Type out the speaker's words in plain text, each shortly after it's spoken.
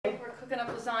cooking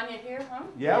up lasagna here, huh?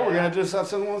 Yeah, we're gonna just have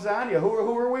some lasagna.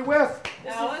 Who are we with?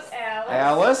 Alice.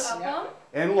 Alice. Welcome.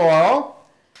 And Laurel.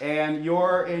 And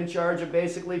you're in charge of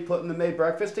basically putting the May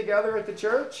breakfast together at the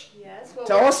church? Yes. Well,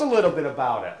 Tell us a little bit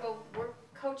about it. Well, we're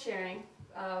co-chairing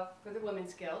for the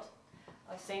Women's Guild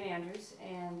of St. Andrews,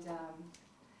 and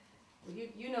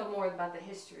you know more about the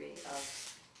history of.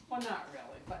 Well, not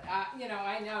really, but you know,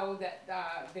 I know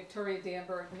that Victoria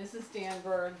Danberg, Mrs.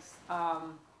 Danberg's,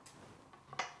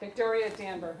 Victoria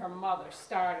Danberg, her mother,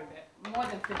 started it more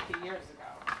than 50 years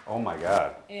ago. Oh my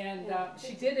God. And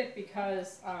she did it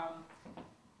because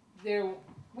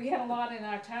we had a lot in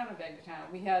our town of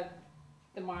Edgartown. We had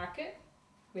the market,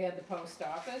 we had the post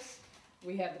office,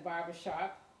 we had the barber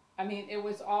shop. I mean, it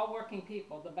was all working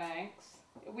people, the banks.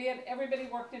 We had, everybody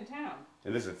worked in town.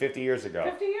 And this is 50 years ago.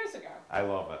 50 years ago. I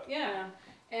love it. Yeah.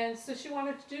 And so she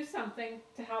wanted to do something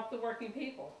to help the working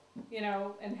people, you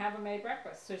know, and have a May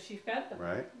breakfast. So she fed them.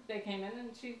 Right. They came in and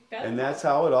she fed them. And that's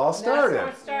how it all started. That's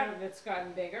how it started. It's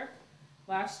gotten bigger.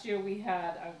 Last year we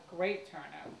had a great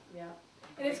turnout. Yeah.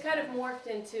 And it's kind of morphed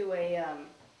into a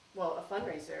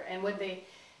fundraiser. And what they,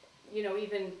 you know,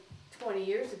 even 20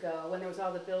 years ago, when there was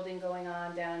all the building going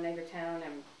on down in Edgartown,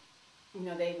 and you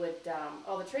know, they would,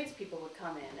 all the tradespeople would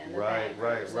come in, and the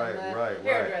bankers, and the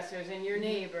hairdressers, and your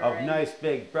neighbor. A nice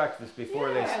big breakfast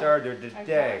before they started the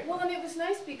day. Well, and it was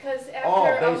nice because after All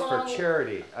a based long, for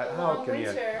charity. a How long can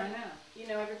winter, I know. you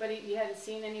know, everybody, you hadn't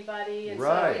seen anybody, and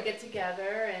Right. so you get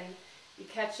together and you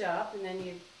catch up, and then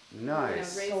you,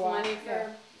 Nice. raise So, money yeah.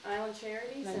 for island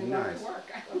charities, Then and you go Nice. to work.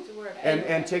 go to work.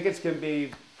 And tickets can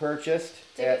be purchased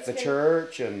at Tickets the can-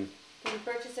 church and. Can you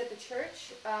purchase at the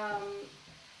church?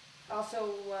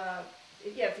 Also,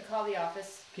 yeah, if you call the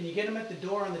office. Can you get them at the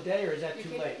door on the day, or is that You too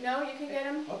can, late? no, you can get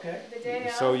them Okay. the day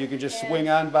of. So you can just and, swing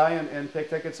on by and pick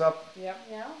tickets up Yep.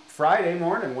 Yeah. Friday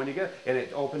morning when you get, and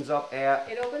it opens up at.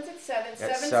 It opens at 7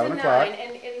 7 to o'clock.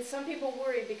 9, and some people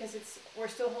worry because we're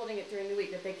still holding it during the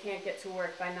week that they can't get to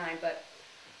work by 9, but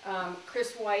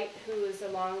Chris White, who is a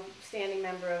long-standing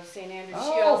member of St. Andrews, she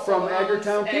Oh, also from owns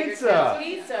Edgartown Pizza. Edgartown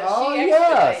Pizza. Oh, She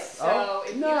yes. expedites, so Oh,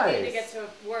 if you don't need to nice. get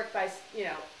to work by, 8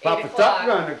 PapaTuck o'clock.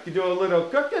 gonna do a little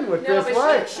cooking with No, Chris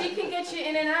but White. she can get you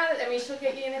in and out. I mean, she'll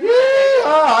get you in and out. Yeah,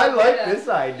 oh, I You'll like get this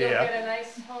You'll idea. get a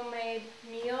nice homemade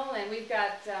meal, and we've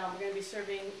got, we're going to be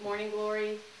serving Morning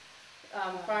Glory,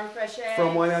 farm fresh eggs.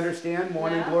 From what I understand,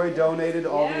 Morning Yeah. Glory donated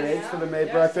all the Yes, eggs for the May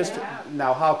yes, breakfast. they have.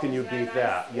 Now, how can you Isn't that beat nice?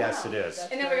 that? Yes, Yeah. it is.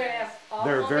 That's And then we're going to have all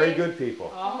They're homemade, very good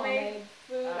people. All homemade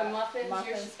food, the muffins.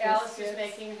 muffins, Alice is biscuits,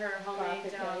 making her homemade coffee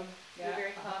cake.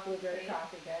 blueberry coffee Blueberry cake.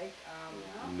 coffee cake.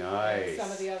 Nice.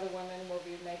 Some of the other women will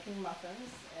be making muffins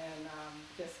and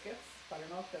biscuits,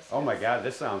 buttermilk biscuits. Oh my God,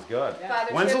 this sounds good. Yeah.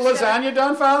 Father When's the Chip's lasagna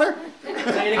done, Father? Say it I'm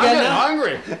again getting now.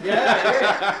 hungry.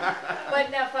 Yeah. But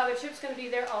now Father Chip's going to be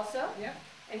there also, Yep.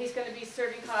 and he's going to be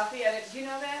serving coffee at it. Do you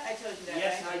know that? I told you that,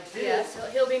 Yes, right? I do. Yes,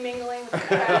 he'll be mingling with the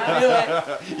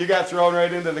crowd. You got thrown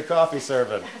right into the coffee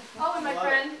serving. Oh, and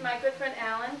my good friend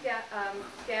Alan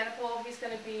Ganapol, he's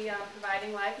going to be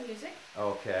providing live music.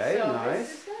 Okay, so nice.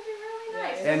 This is going to be really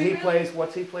nice. And We he really- plays,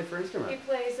 what's he play for He instrument?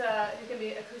 plays, he's going to be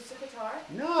acoustic guitar.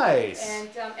 Nice.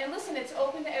 And listen, it's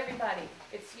open to everybody.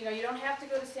 It's, you don't have to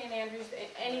go to St. Andrews.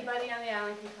 Anybody on the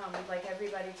island can come. We'd like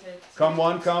everybody to Come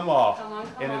one, come all. Come on,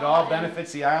 come And it on, all and-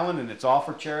 benefits the island, and it's all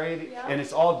for charity, Yeah. and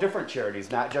it's all different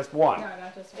charities, not just one. No,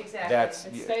 not just one. Exactly. That's,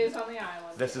 It stays on the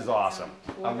island. this is awesome.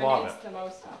 I Whoever love needs it. the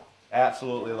most help.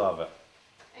 Absolutely love it.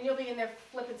 And you'll be in there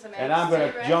flipping some eggs. And I'm too,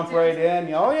 gonna right? jump right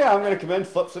in. Oh yeah, I'm gonna come in,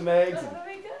 flip some eggs, Oh, and that'll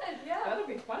be good, yeah. That'll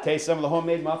be fun. taste some of the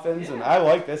homemade muffins, and Yeah. I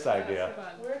like this That's idea. fun.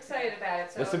 We're excited about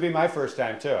it, This so would be my first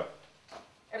time too.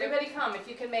 everybody come if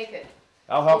you can make it.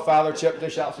 I'll help Father Chip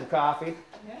dish out some coffee.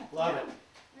 Yeah. Love it.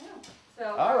 Yeah.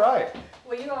 So, All right.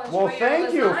 well, you all enjoy Well, your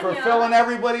thank you for lasagna. filling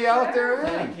everybody out there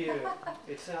Thank in. you.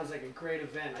 It sounds like a great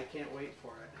event. I can't wait for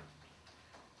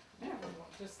it. Yeah,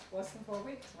 just less than 4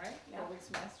 weeks, right? Yeah. 4 weeks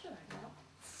from yesterday.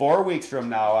 4 weeks from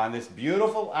now on this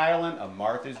beautiful island of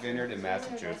Martha's Vineyard in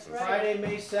Massachusetts. Right. Friday,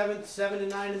 May 7th, 7 to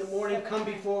 9 in the morning. Come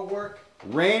before work.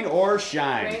 Rain or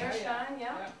shine. Rain or shine,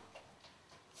 yeah.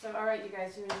 So, all right, you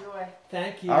guys, you enjoy.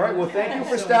 Thank you. All right, well, thank you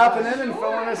for so stopping much. in and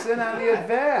filling us in on the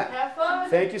event. Have fun.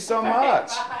 Thank you so much.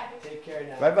 Bye. Take care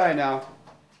now. Bye-bye now.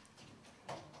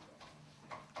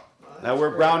 Well, Now that's we're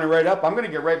great. browning right up. I'm going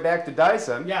to get right back to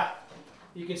dicing. Yeah.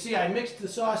 You can see I mixed the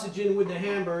sausage in with the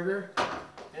hamburger,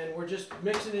 and we're just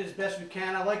mixing it as best we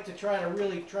can. I like to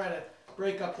really try to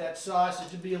break up that sausage.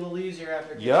 It'd be a little easier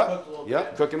after it gets cooked a little Yep,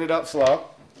 bit. cooking it up slow.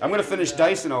 I'm going to finish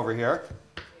dicing over here.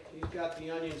 He's got the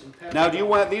onions and peppers. Now, do you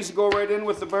want these to go right in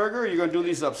with the burger, or are you going to do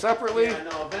these up separately? Yeah,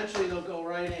 no, eventually they'll go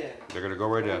right in. They're going to go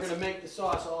right We're going in. to make the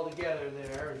sauce all together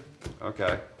there, and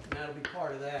Okay. that'll be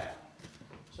part of that.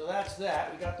 So that's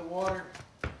that. We got the water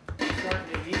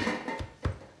starting to heat.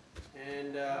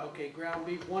 And, okay, ground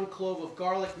beef, 1 clove of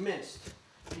garlic minced.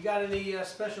 You got any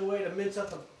special way to mince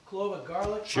up a clove of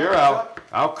garlic? Sure,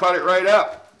 I'll cut it right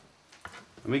up.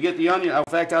 Let me get the onion. In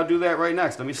fact, I'll do that right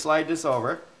next. Let me slide this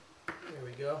over. There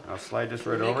we go. I'll slide this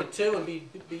right Make over. it 2 and be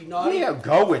naughty? Yeah,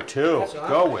 go with 2. That's what I'm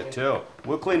Go with thinking. 2.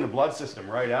 We'll clean the blood system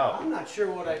right out. I'm not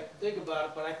sure what I think about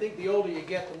it, but I think the older you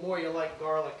get, the more you like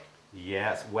garlic.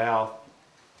 Yes, well,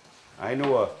 I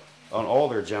knew an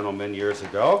older gentleman years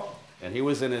ago, and he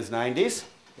was in his 90s,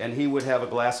 and he would have a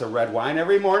glass of red wine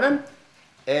every morning,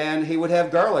 and he would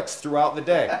have garlics throughout the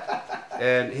day.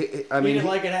 And You didn't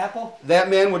like an apple?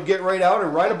 that man would get right out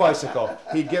and ride a bicycle.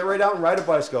 He'd get right out and ride a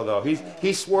bicycle, though.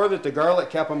 He swore that the garlic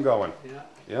kept him going. Yeah.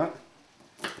 Yeah,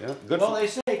 yeah, good. Well, they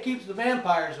say it keeps the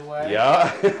vampires away.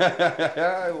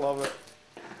 Yeah, I love it.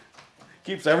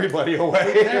 Keeps everybody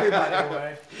away. Keeps everybody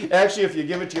away. Actually, if you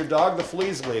give it to your dog, the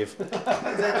fleas leave. Is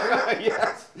that true?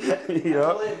 Yes. I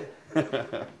Yeah. believe it.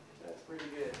 That's pretty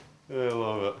good. I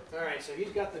love it. All right, so he's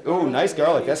got the. Ooh, nice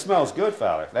garlic. That smells good,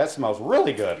 Father. That smells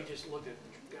really good. We just looked at,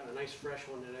 got a nice fresh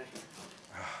one today.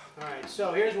 All right,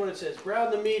 so here's what it says.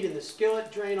 Brown the meat in the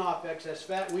skillet, drain off excess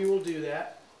fat. We will do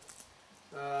that.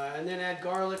 And then add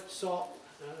garlic, salt,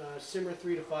 simmer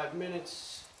 3 to 5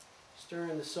 minutes. Stir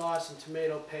in the sauce and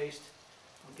tomato paste.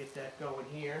 I'll get that going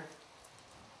here.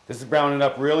 This is browning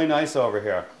up really nice over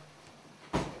here.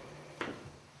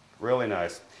 Really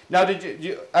nice. Now,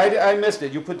 I missed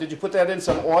it. Did you put that in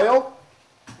some oil?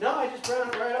 No, I just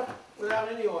browned it right up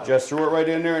without any oil. Just threw it right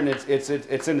in there, and it's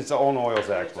in its own oils, Its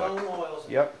actually. own oils.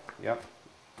 Yep, yep.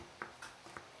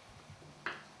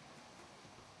 Now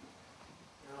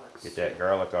let's Get that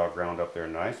garlic all ground up there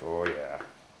nice. Oh, yeah.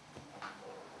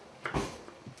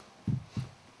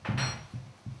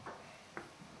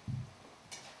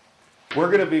 We're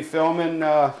going to be filming,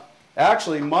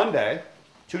 actually, Monday,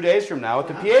 2 days from now, at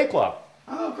the PA Club.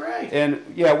 Oh, great. And,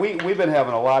 yeah, we've been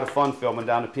having a lot of fun filming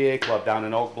down at PA Club down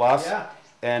in Oak Bluffs. Yeah.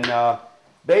 And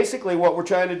basically what we're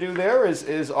trying to do there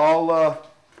is all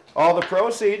the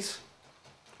proceeds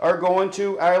are going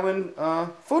to Island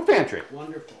Food Pantry.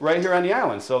 Wonderful. Right here on the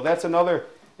island. So that's another,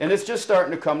 and it's just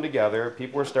starting to come together.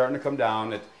 People are starting to come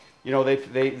down. You know,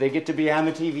 they get to be on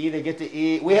the TV, they get to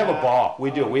eat. We have a ball.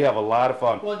 We do. We have a lot of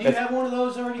fun. Well, do you have one of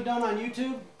those already done on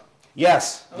YouTube?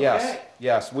 Yes, Okay.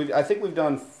 yes. I think we've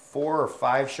done 4 or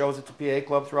 5 shows at the PA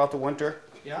Club throughout the winter.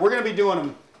 Yeah. We're going to be doing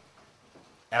them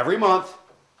every month.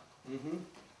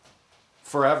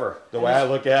 Forever, the way I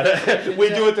look at it. we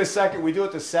do it the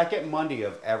second Monday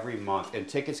of every month, and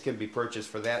tickets can be purchased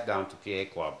for that down to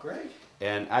PA Club. Great.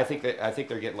 And I think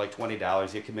they're getting like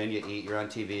 $20. You come in, you eat, you're on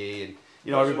TV, and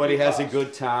you know Those are everybody good has a costs.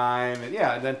 good time, and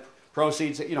yeah, and then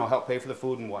proceeds help pay for the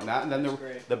food and whatnot, and then That's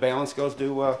great. the balance goes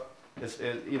to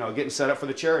getting set up for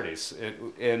the charities.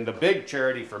 And the big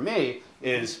charity for me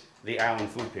is the Island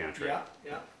Food Pantry. Yeah,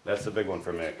 yeah. That's the big one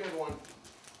for me. It's a good one.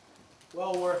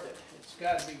 Well worth it. It's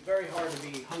got to be very hard to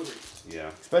be hungry.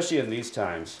 Yeah, especially in these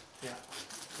times. Yeah.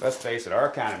 Let's face it, our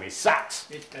economy sucks.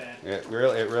 It's bad. It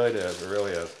really does. It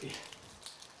really is.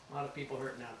 A lot of people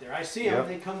hurting out there. I see them. Yep.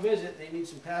 They come visit. They need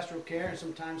some pastoral care and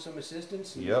sometimes some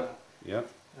assistance. And, Yep. Yep.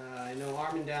 I know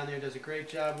Armin down there does a great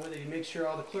job with it. He makes sure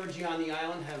all the clergy on the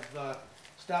island have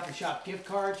Stop and Shop gift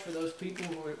cards for those people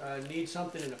who need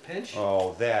something in a pinch.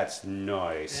 Oh, that's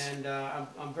nice. And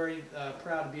I'm very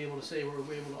proud to be able to say we're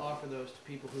able to offer those to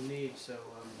people who need. So.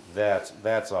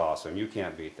 That's awesome. You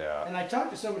can't beat that. And I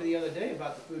talked to somebody the other day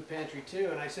about the food pantry too,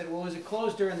 and I said, well, is it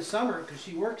closed during the summer? Because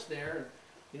she works there, and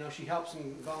you know, she helps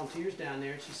some volunteers down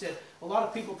there. And she said, a lot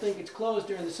of people think it's closed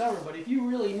during the summer, but if you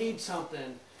really need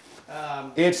something,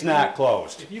 It's not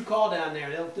closed. if you call down there,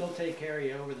 they'll take care of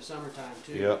you over the summertime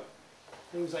too. Yep.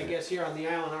 Things I guess here on the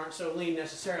island aren't so lean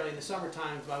necessarily in the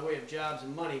summertime by way of jobs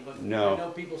and money, but No. I know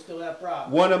people still have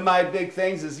problems. One of my big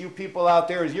things is you people out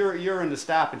there is you're in the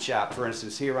Stop and Shop, for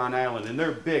instance, here on island, and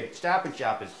they're big. Stop and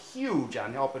Shop is huge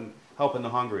on helping the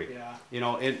hungry. Yeah. You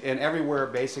know, and everywhere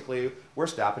basically where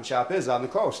Stop and Shop is on the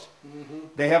coast. Mm-hmm.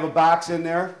 They have a box in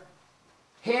there.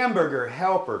 Hamburger,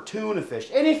 helper, tuna fish,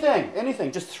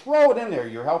 anything. Just throw it in there.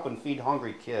 You're helping feed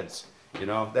hungry kids. You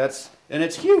know, and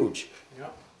it's huge.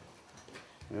 Yep.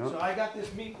 Yeah. So I got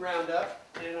this meat ground up,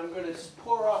 and I'm going to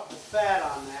pour off the fat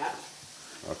on that.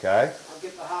 Okay. I'll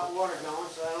get the hot water going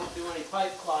so I don't do any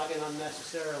pipe clogging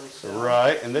unnecessarily. So.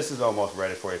 Right, and this is almost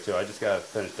ready for you too. I just got to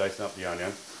finish dicing up the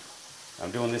onion.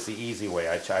 I'm doing this the easy way.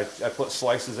 I put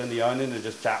slices in the onion and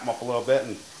just chop them up a little bit,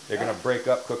 and they're going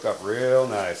to cook up real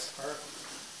nice. Perfect.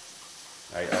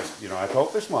 I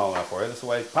hope they're small enough for you. This is the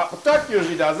way PapaTuck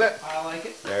usually does it. I like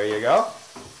it. There you go.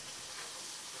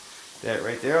 That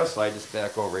right there, I'll slide this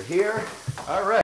back over here. All right.